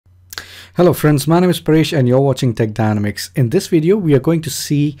Hello friends, my name is Paresh and you're watching Tech Dynamics. In this video, we are going to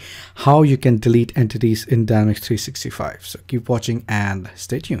see how you can delete entities in Dynamics 365. So keep watching and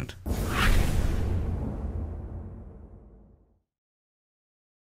stay tuned.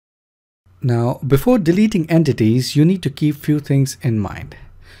 Now, before deleting entities, you need to keep few things in mind.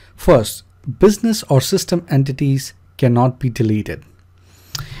 First, business or system entities cannot be deleted.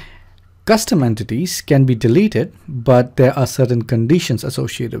 Custom entities can be deleted, but there are certain conditions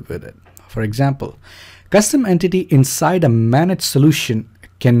associated with it. For example, custom entity inside a managed solution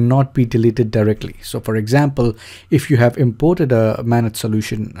cannot be deleted directly. So for example, if you have imported a managed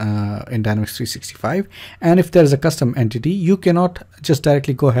solution in Dynamics 365, and if there is a custom entity, you cannot just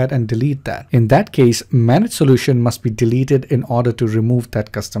directly go ahead and delete that. In that case, managed solution must be deleted in order to remove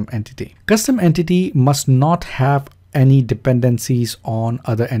that custom entity. Custom entity must not have any dependencies on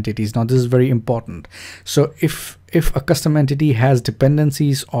other entities. Now this is very important. So if a custom entity has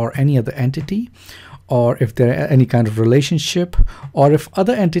dependencies or any other entity, or if there are any kind of relationship, or if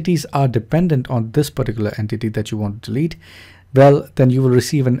other entities are dependent on this particular entity that you want to delete, well, then you will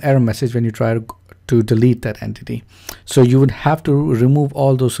receive an error message when you try to delete that entity. So you would have to remove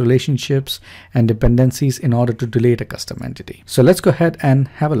all those relationships and dependencies in order to delete a custom entity. So let's go ahead and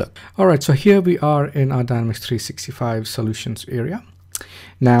have a look. All right, so here we are in our Dynamics 365 solutions area.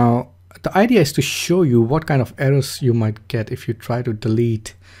 Now, the idea is to show you what kind of errors you might get if you try to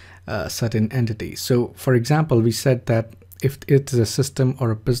delete certain entities. So for example, we said that if it is a system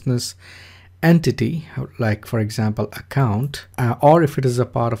or a business entity, like for example account, or if it is a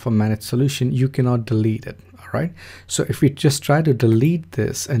part of a managed solution, you cannot delete it. All right, so if we just try to delete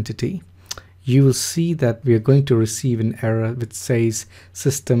this entity, you will see that we are going to receive an error which says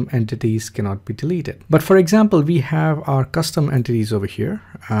system entities cannot be deleted. But for example, we have our custom entities over here,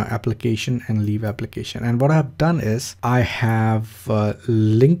 application and leave application. And what I've done is I have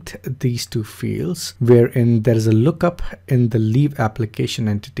linked these two fields wherein there is a lookup in the leave application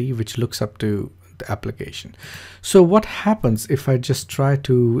entity which looks up to the application. So what happens if I just try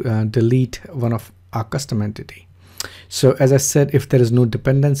to delete one of our custom entity? So as I said, if there is no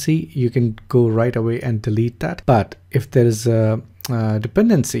dependency, you can go right away and delete that. But if there is a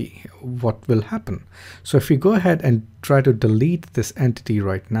dependency, what will happen? So if we go ahead and try to delete this entity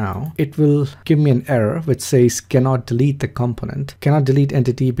right now, it will give me an error which says cannot delete the component, cannot delete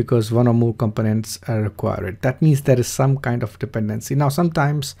entity because one or more components are required. That means there is some kind of dependency. Now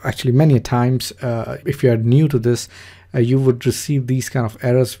sometimes, actually many times, if you are new to this, you would receive these kind of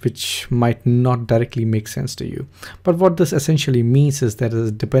errors which might not directly make sense to you. But what this essentially means is that as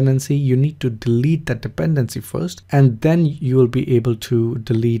a dependency, you need to delete that dependency first, and then you will be able to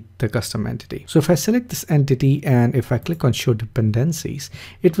delete the custom entity. So if I select this entity and if I click on show dependencies,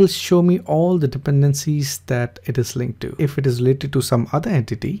 it will show me all the dependencies that it is linked to. If it is related to some other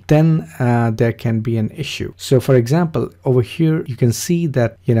entity, then there can be an issue. So for example, over here, you can see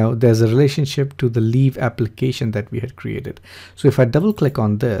that, there's a relationship to the leave application that we had created. So if I double click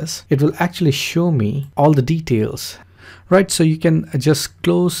on this, it will actually show me all the details, right? So you can just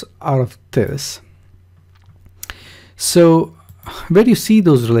close out of this. So where do you see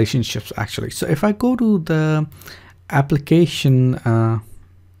those relationships actually? So if I go to the application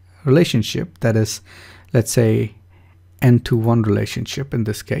relationship, that is, let's say N to 1 relationship in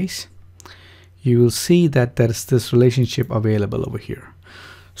this case, you will see that there is this relationship available over here.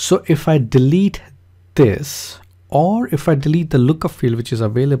 So if I delete this, or if I delete the lookup field which is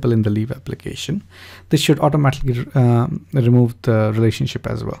available in the leave application, this should automatically remove the relationship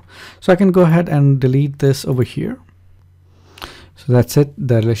as well. So I can go ahead and delete this over here. So that's it,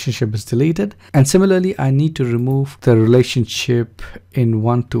 the relationship is deleted. And similarly, I need to remove the relationship in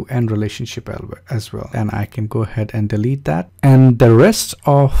 1 to N relationship as well. And I can go ahead and delete that. And the rest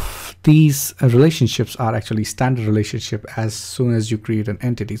of these relationships are actually standard relationship as soon as you create an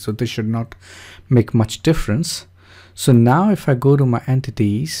entity. So this should not make much difference. So now if I go to my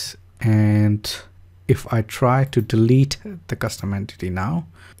entities and if I try to delete the custom entity now,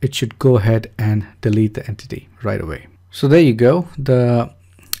 it should go ahead and delete the entity right away. So there you go. The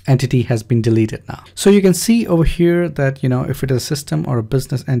entity has been deleted now. So you can see over here that, if it is a system or a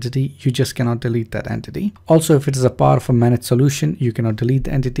business entity, you just cannot delete that entity. Also, if it is a part of a managed solution, you cannot delete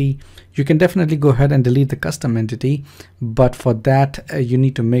the entity. You can definitely go ahead and delete the custom entity, but for that, you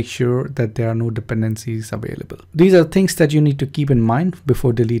need to make sure that there are no dependencies available. These are things that you need to keep in mind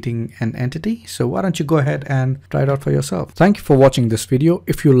before deleting an entity. So why don't you go ahead and try it out for yourself. Thank you for watching this video.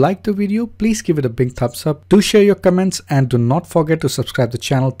 If you liked the video, please give it a big thumbs up. Do share your comments and do not forget to subscribe to the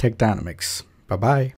channel Tech Dynamics. Bye-bye.